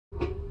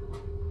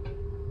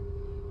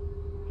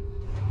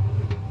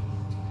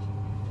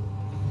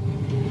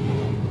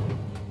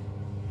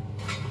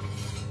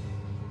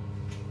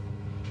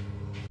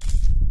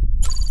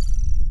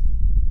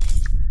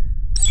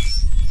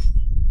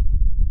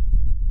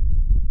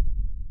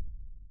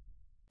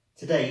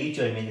Today you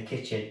join me in the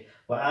kitchen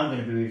where I'm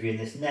going to be reviewing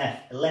this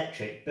Neff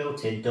electric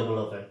built-in double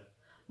oven,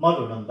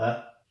 model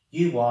number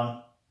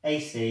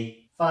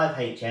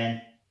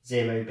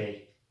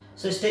U1ACE5HN0B.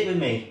 So stick with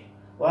me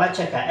while I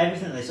check out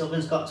everything that this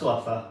oven's got to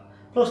offer,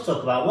 plus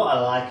talk about what I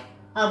like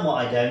and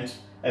what I don't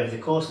over the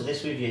course of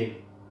this review.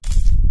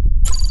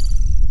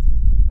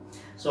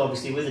 So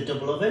obviously with a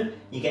double oven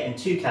you get in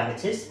two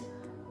cavities.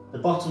 The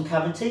bottom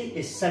cavity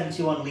is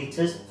 71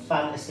 litres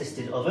fan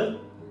assisted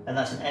oven, and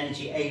that's an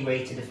energy A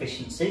rated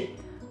efficiency,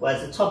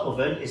 whereas the top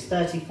oven is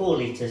 34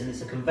 litres and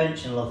it's a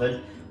conventional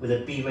oven with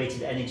a B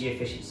rated energy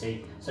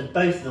efficiency. So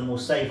both of them will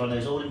save on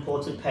those all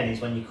important pennies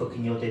when you're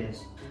cooking your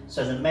dinners.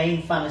 So the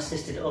main fan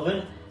assisted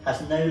oven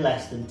has no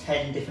less than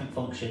 10 different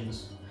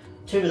functions.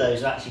 Two of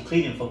those are actually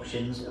cleaning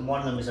functions and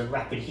one of them is a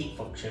rapid heat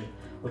function,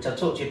 which I'll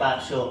talk to you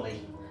about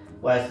shortly.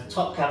 Whereas the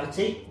top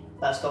cavity,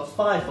 that's got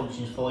 5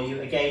 functions for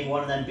you, again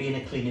one of them being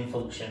a cleaning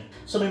function.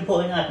 Some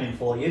important admin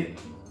for you.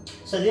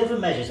 So the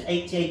oven measures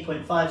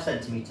 88.5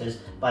 centimetres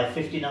by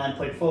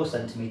 59.4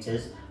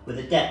 centimetres with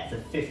a depth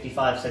of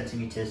 55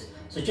 centimetres.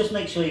 So just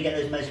make sure you get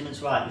those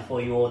measurements right before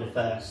you order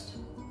first.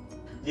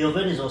 The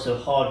oven is also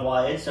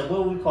hardwired, so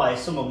will require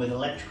someone with an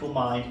electrical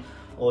mind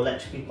or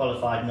electrically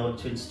qualified in order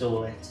to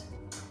install it.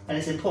 And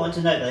it's important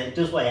to note that it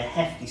does weigh a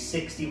hefty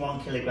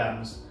 61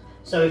 kilograms.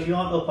 So if you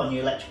aren't up on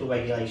your electrical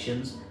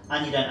regulations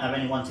and you don't have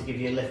anyone to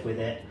give you a lift with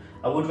it,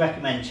 I would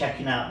recommend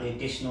checking out the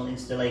additional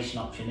installation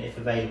option if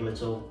available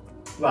at all.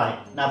 Right,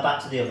 now back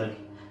to the oven.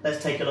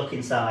 Let's take a look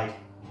inside.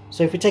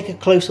 So if we take a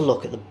closer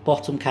look at the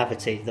bottom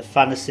cavity, the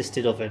fan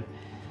assisted oven,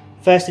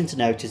 first thing to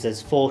note is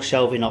there's 4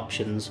 shelving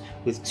options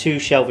with 2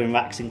 shelving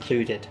racks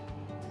included.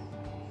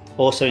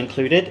 Also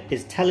included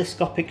is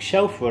telescopic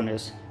shelf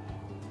runners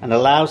and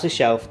allows the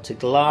shelf to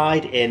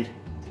glide in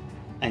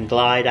and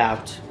glide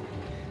out.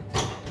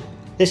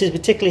 This is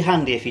particularly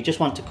handy if you just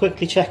want to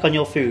quickly check on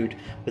your food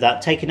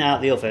without taking it out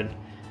of the oven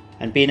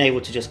and being able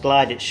to just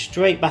glide it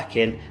straight back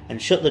in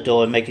and shut the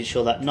door and making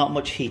sure that not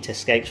much heat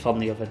escapes from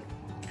the oven.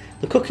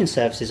 The cooking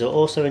surfaces are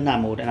also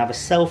enamelled and have a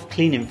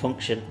self-cleaning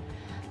function.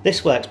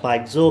 This works by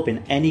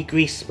absorbing any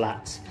grease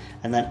splats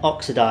and then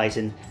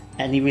oxidising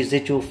any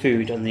residual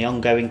food on the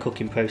ongoing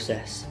cooking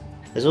process.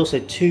 There's also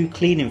 2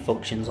 cleaning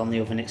functions on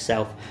the oven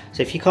itself,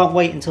 so if you can't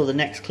wait until the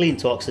next clean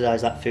to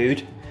oxidise that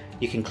food,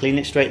 you can clean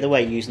it straight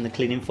away using the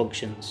cleaning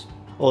functions.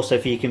 Also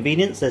for your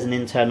convenience there's an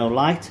internal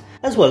light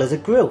as well as a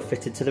grill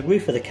fitted to the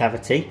roof of the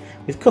cavity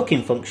with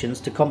cooking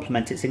functions to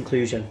complement its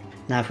inclusion.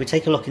 Now if we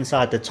take a look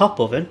inside the top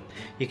oven,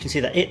 you can see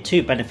that it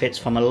too benefits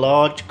from a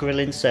large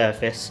grilling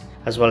surface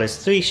as well as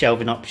 3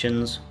 shelving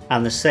options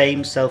and the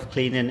same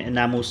self-cleaning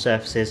enamel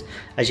surfaces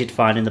as you'd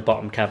find in the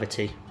bottom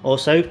cavity.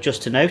 Also,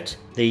 just to note,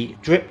 the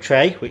drip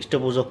tray, which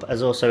doubles up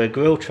as also a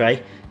grill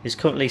tray, is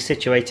currently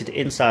situated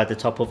inside the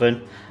top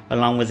oven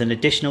along with an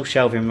additional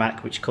shelving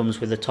rack which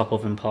comes with the top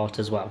oven part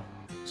as well.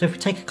 So if we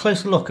take a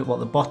closer look at what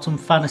the bottom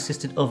fan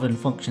assisted oven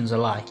functions are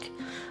like,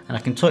 and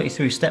I can talk you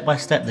through step by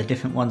step the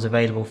different ones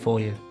available for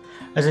you.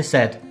 As I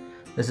said,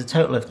 there's a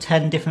total of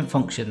 10 different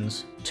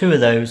functions. 2 of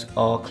those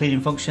are cleaning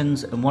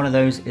functions and one of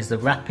those is the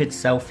rapid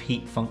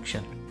self-heat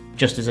function.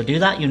 Just as I do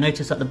that, you'll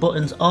notice that the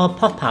buttons are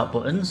pop-out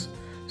buttons,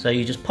 so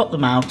you just pop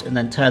them out and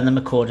then turn them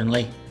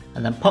accordingly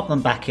and then pop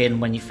them back in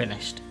when you're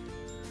finished.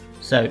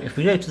 So if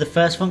we go to the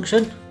first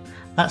function,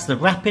 that's the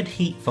rapid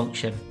heat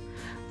function.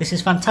 This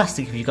is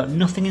fantastic if you've got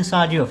nothing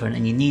inside your oven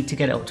and you need to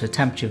get it up to a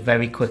temperature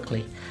very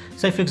quickly.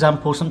 So for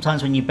example,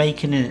 sometimes when you're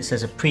baking and it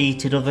says a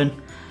preheated oven,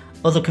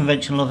 other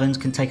conventional ovens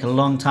can take a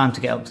long time to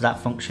get up to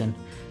that function.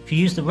 If you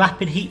use the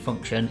rapid heat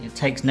function, it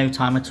takes no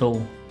time at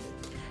all.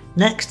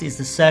 Next is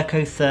the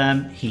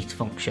CircoThirm heat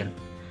function.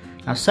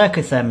 Now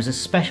CircoThirm is a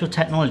special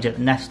technology that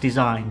Neff's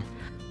designed.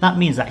 That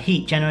means that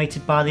heat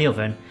generated by the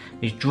oven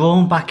is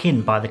drawn back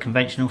in by the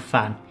conventional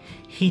fan,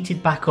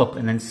 heated back up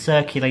and then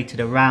circulated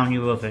around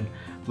your oven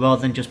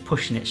rather than just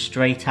pushing it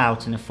straight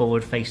out in a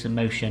forward facing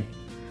motion.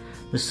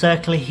 The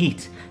circular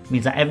heat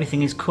means that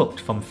everything is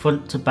cooked from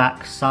front to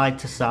back, side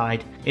to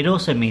side. It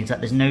also means that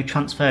there's no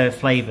transfer of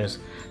flavours.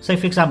 So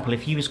for example,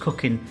 if you was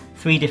cooking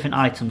 3 different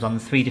items on the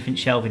 3 different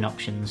shelving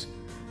options,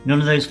 none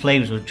of those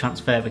flavours would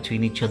transfer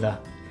between each other.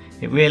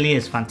 It really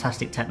is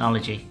fantastic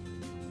technology.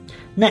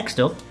 Next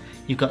up,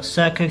 you've got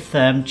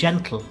CircoThirm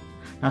Gentle.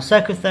 Now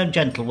CircoThirm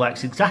Gentle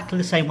works exactly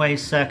the same way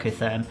as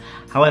CircoThirm,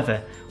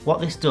 however what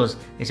this does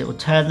is it will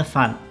turn the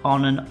fan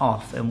on and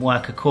off and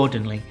work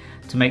accordingly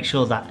to make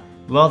sure that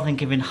rather than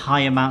giving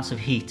high amounts of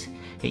heat,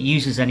 it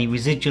uses any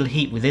residual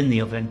heat within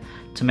the oven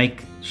to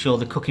make sure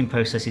the cooking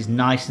process is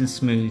nice and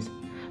smooth,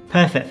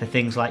 perfect for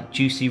things like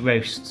juicy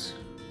roasts.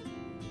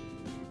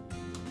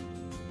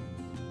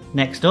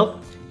 Next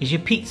up is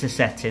your pizza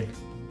setting.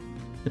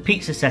 The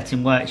pizza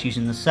setting works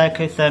using the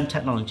CircoThirm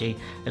technology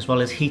as well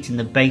as heating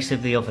the base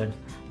of the oven.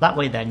 That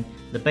way then,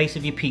 the base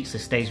of your pizza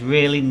stays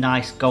really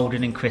nice,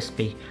 golden and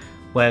crispy,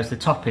 whereas the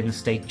toppings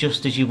stay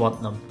just as you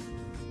want them.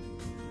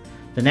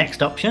 The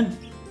next option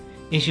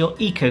is your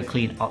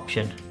EcoClean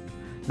option.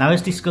 Now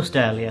as discussed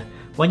earlier,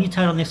 when you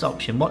turn on this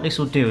option, what this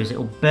will do is it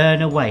will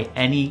burn away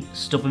any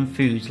stubborn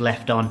foods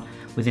left on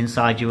with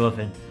inside your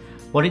oven,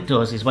 What it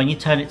does is when you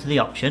turn it to the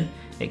option,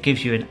 it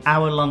gives you an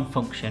hour-long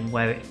function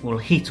where it will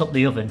heat up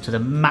the oven to the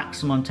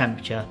maximum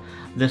temperature,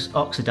 thus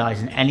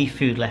oxidising any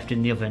food left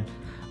in the oven.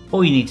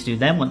 All you need to do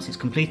then, once it's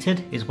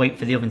completed, is wait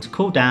for the oven to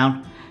cool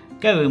down,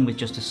 go in with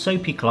just a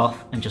soapy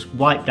cloth and just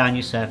wipe down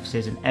your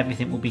surfaces and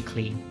everything will be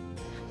clean.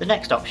 The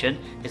next option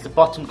is the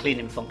bottom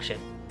cleaning function.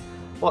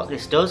 What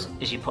this does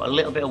is you put a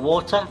little bit of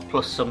water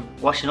plus some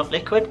washing up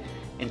liquid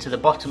into the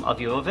bottom of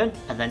your oven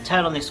and then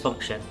turn on this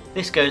function.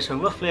 This goes for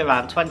roughly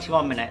around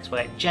 21 minutes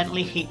where it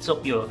gently heats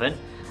up your oven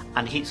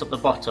and heats up the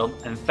bottom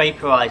and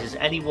vaporises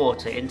any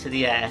water into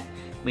the air,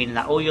 meaning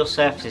that all your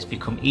surfaces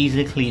become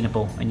easily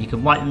cleanable and you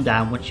can wipe them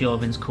down once your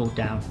oven's cooled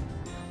down.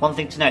 One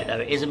thing to note though,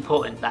 it is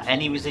important that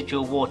any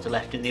residual water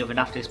left in the oven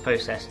after this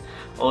process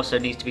also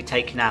needs to be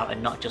taken out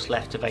and not just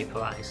left to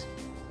vaporise.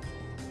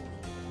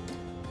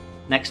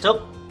 Next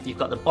up, you've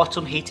got the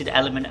bottom heated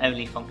element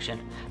only function,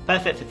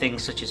 perfect for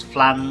things such as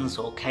flans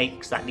or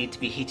cakes that need to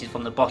be heated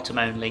from the bottom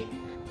only.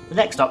 The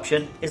next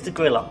option is the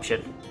grill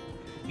option.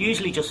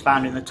 Usually just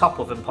found in the top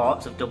oven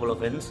parts of double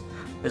ovens,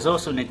 there's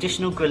also an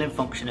additional grilling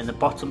function in the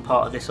bottom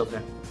part of this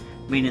oven,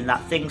 meaning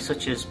that things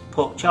such as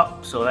pork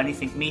chops or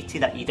anything meaty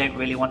that you don't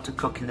really want to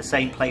cook in the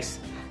same place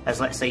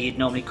as, let's say, you'd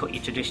normally cook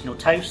your traditional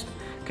toast,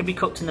 can be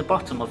cooked in the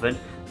bottom oven,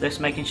 thus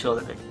making sure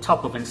that the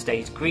top oven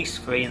stays grease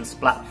free and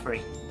splat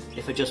free.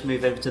 If I just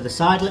move over to the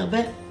side a little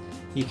bit,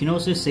 you can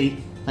also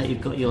see that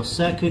you've got your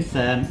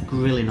CircoThirm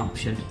grilling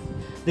option.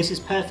 This is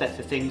perfect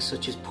for things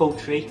such as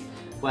poultry,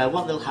 where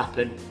what will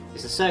happen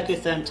is the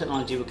CircoThirm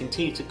technology will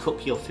continue to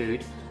cook your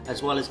food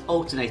as well as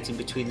alternating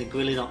between the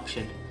grilling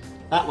option.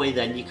 That way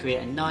then you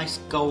create a nice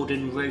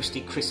golden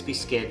roasty crispy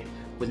skin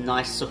with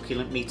nice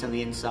succulent meat on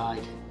the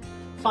inside.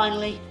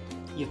 Finally,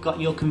 you've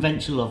got your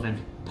conventional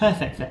oven,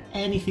 perfect for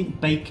anything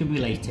bacon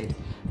related,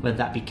 whether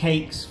that be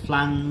cakes,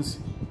 flans,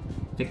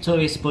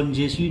 Victoria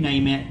sponges, you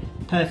name it,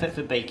 perfect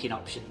for baking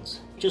options.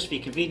 Just for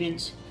your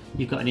convenience,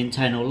 you've got an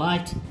internal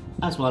light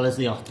as well as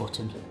the off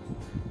button.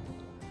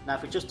 Now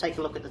if we just take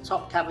a look at the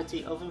top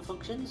cavity oven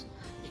functions,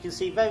 you can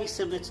see very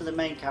similar to the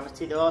main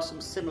cavity, there are some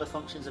similar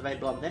functions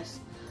available on this,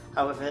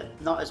 however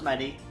not as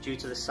many due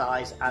to the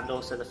size and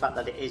also the fact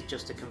that it is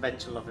just a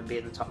conventional oven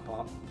being the top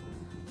part.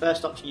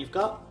 First option you've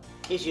got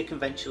is your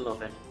conventional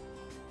oven.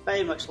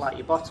 Very much like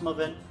your bottom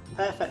oven,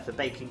 perfect for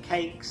baking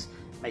cakes,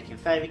 making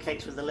fairy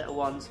cakes with the little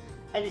ones,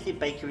 anything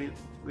bakery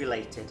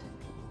related.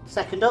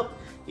 Second up,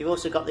 you've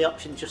also got the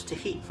option just to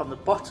heat from the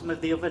bottom of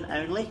the oven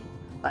only,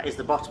 that is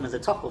the bottom of the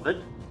top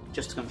oven,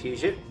 just to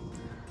confuse you.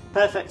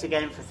 Perfect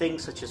again for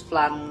things such as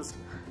flans,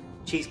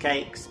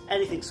 cheesecakes,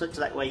 anything such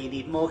that where you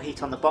need more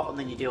heat on the bottom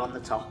than you do on the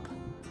top.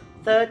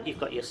 Third, you've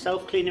got your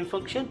self-cleaning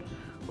function,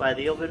 where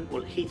the oven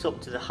will heat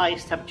up to the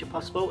highest temperature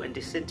possible and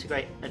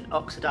disintegrate and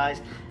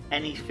oxidise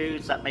any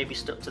foods that may be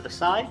stuck to the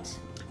sides.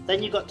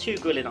 Then you've got two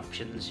grilling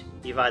options.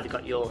 You've either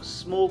got your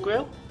small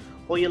grill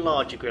or your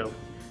larger grill.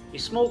 Your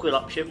small grill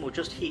option will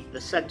just heat the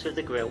centre of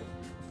the grill,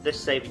 thus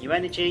saving you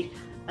energy,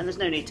 and there's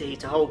no need to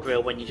heat a whole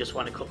grill when you just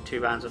want to cook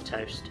 2 rounds of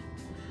toast.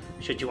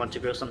 Should you want to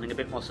grill something a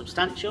bit more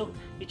substantial,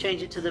 you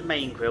change it to the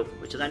main grill,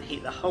 which will then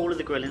heat the whole of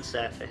the grilling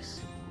surface.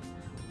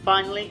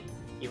 Finally,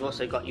 you've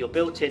also got your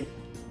built-in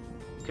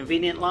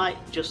convenient light,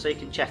 just so you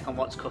can check on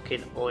what's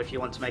cooking or if you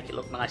want to make it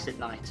look nice at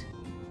night.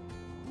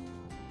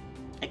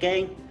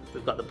 Again,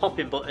 we've got the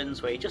pop-in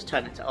buttons where you just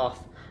turn it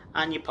off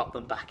and you pop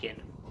them back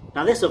in.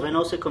 Now this oven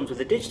also comes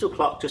with a digital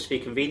clock just for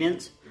your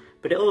convenience,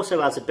 but it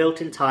also has a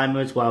built-in timer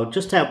as well,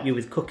 just to help you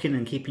with cooking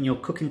and keeping your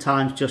cooking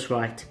times just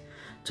right.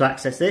 To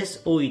access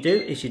this, all you do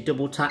is you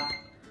double tap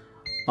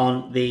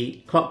on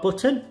the clock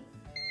button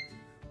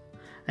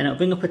and it'll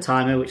bring up a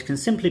timer which can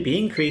simply be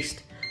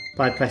increased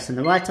by pressing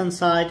the right hand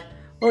side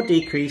or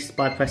decreased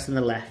by pressing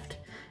the left.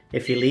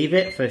 If you leave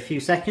it for a few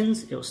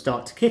seconds, it will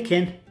start to kick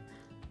in,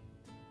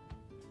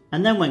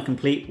 and then when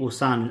complete will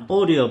sound an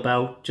audio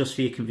bell just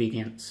for your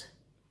convenience.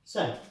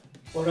 So,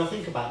 what do I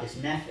think about this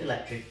Neff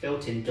electric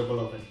built-in double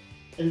oven?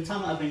 In the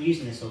time that I've been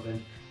using this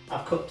oven,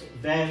 I've cooked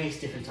various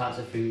different types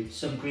of food,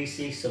 some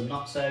greasy, some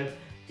not so,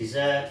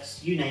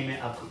 desserts, you name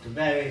it, I've cooked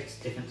various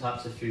different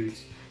types of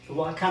foods. But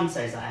what I can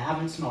say is that I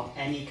haven't smelled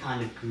any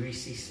kind of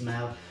greasy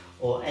smell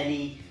or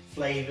any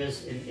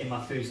flavours in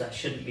my foods that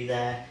shouldn't be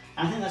there.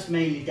 And I think that's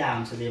mainly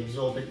down to the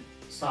absorbent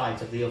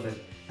sides of the oven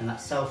and that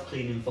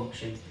self-cleaning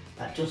function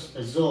that just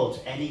absorbs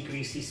any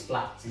greasy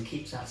splats and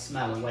keeps that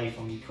smell away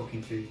from your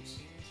cooking foods.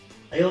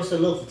 I also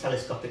love the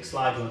telescopic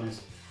slide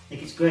runners. I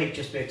think it's great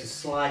just to be able to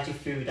slide your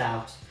food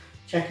out,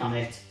 check on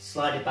it,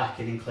 slide it back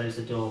in and close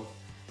the door.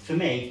 For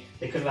me,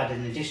 they could have added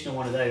an additional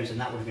one of those and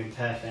that would have been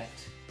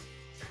perfect.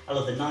 I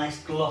love the nice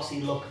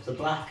glossy look of the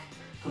black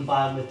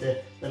combined with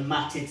the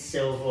matted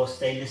silver or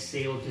stainless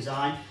steel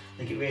design. I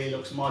think it really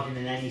looks modern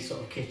in any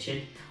sort of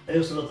kitchen. I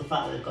also love the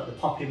fact that they've got the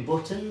pop-in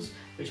buttons,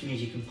 which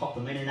means you can pop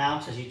them in and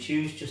out as you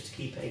choose, just to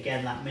keep it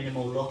again that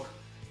minimal look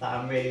that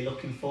I'm really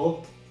looking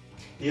for.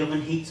 The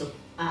oven heats up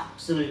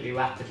absolutely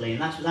rapidly,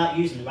 and that's without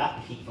using the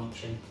rapid heat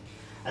function.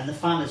 And the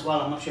fan as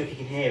well, I'm not sure if you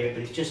can hear it,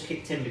 but it's just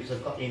kicked in because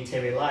I've got the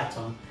interior light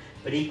on,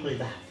 but equally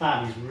the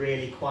fan is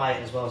really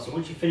quiet as well. So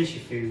once you finish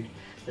your food,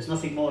 there's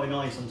nothing more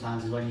annoying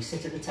sometimes is when you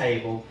sit at the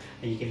table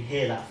and you can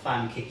hear that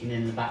fan kicking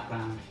in the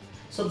background.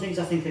 Some things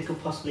I think they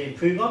could possibly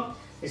improve on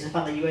is the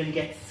fact that you only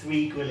get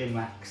 3 grilling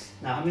racks.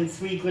 Now having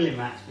 3 grilling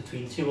racks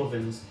between 2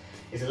 ovens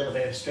is a little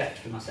bit of a stretch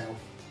for myself.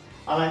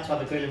 I like to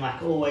have a grilling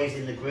rack always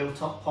in the grill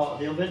top part of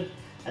the oven,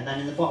 and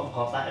then in the bottom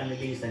part that only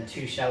leaves then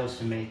 2 shelves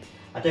for me.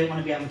 I don't want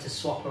to be having to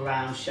swap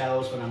around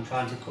shelves when I'm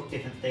trying to cook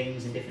different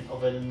things in different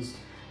ovens.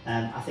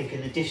 I think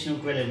an additional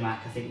grilling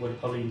rack would have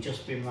probably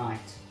just been right.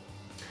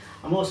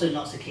 I'm also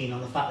not so keen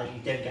on the fact that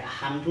you don't get a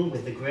handle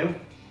with the grill.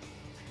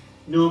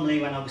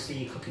 Normally when obviously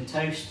you're cooking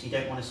toast, you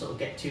don't want to sort of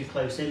get too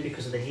close in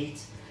because of the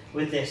heat.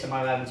 With this I'm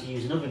either having to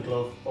use an oven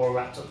glove or a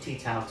wrapped up tea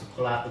towel to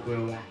pull out the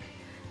grill rack.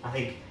 I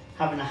think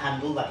having a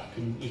handle that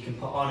you can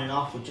put on and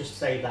off would just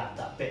save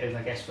that bit of,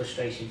 I guess,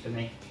 frustration for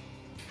me.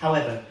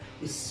 However,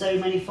 with so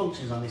many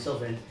functions on this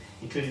oven,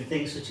 including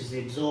things such as the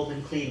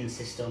absorbent cleaning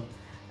system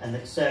and the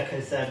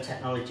CircoThirm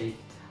technology,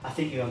 I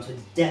think you're onto a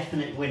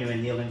definite winner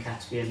in the oven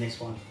category in this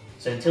one.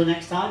 So until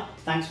next time,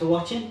 thanks for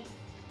watching.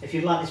 If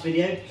you've liked this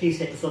video, please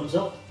hit the thumbs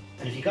up,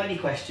 and if you've got any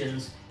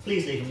questions,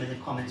 please leave them in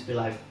the comments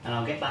below and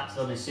I'll get back to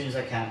them as soon as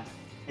I can.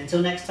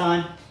 Until next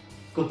time,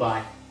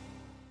 goodbye.